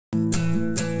She's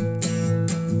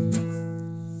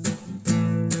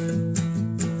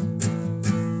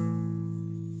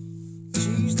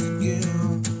the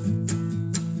girl.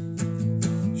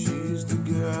 She's the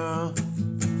girl.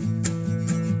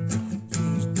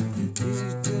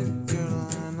 She's the girl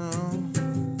I know.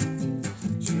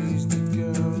 She's the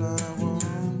girl I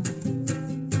want.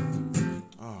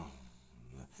 Oh,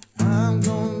 I'm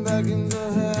going back in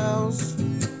the house.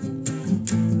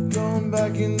 Going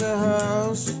back in the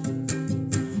house.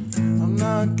 I'm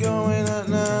not going out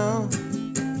now.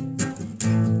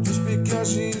 Just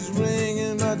because she's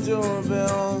ringing my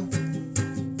doorbell.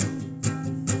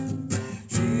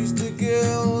 She's the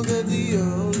girl that the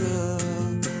older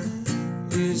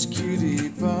is cutie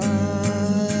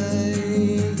pie.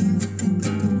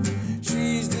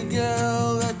 She's the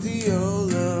girl that the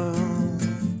older,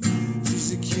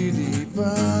 she's a cutie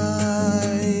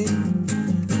pie.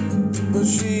 But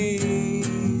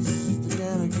she's the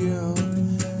kind of girl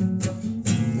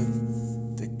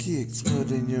that kicks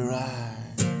mud in your eye.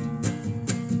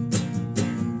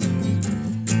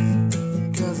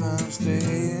 Cause I'm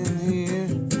staying here,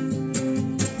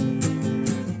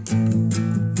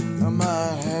 I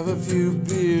might have a few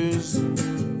beers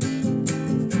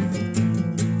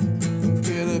and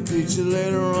get a pizza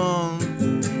later on.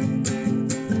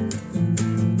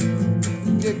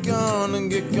 Get gone and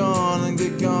get gone and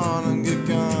get gone and get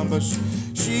gone. But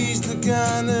she's the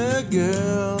kind of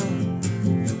girl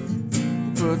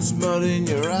who puts mud in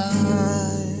your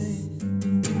eye.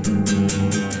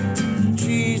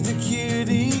 She's the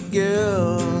cutie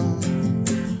girl.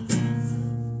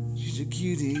 She's a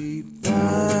cutie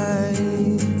pie.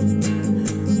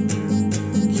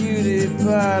 Cutie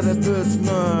pie that puts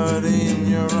mud in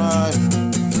your eye.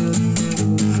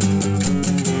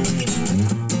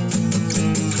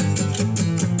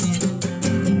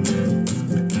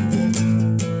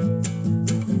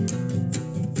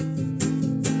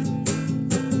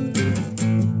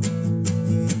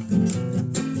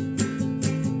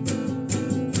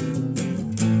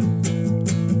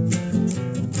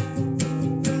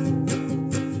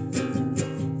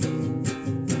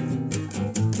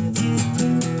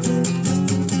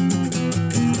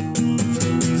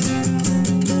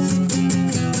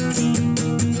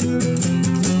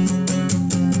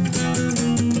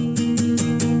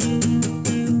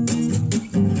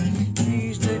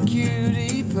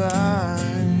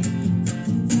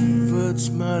 Puts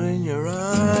mud in your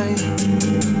eye.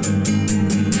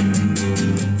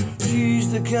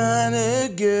 She's the kind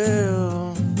of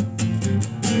girl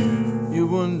you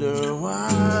wonder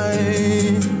why.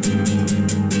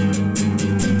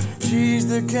 She's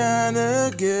the kind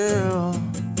of girl,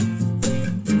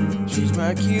 she's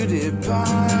my cutie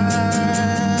pie.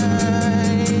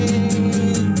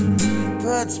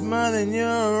 Puts mud in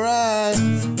your eye.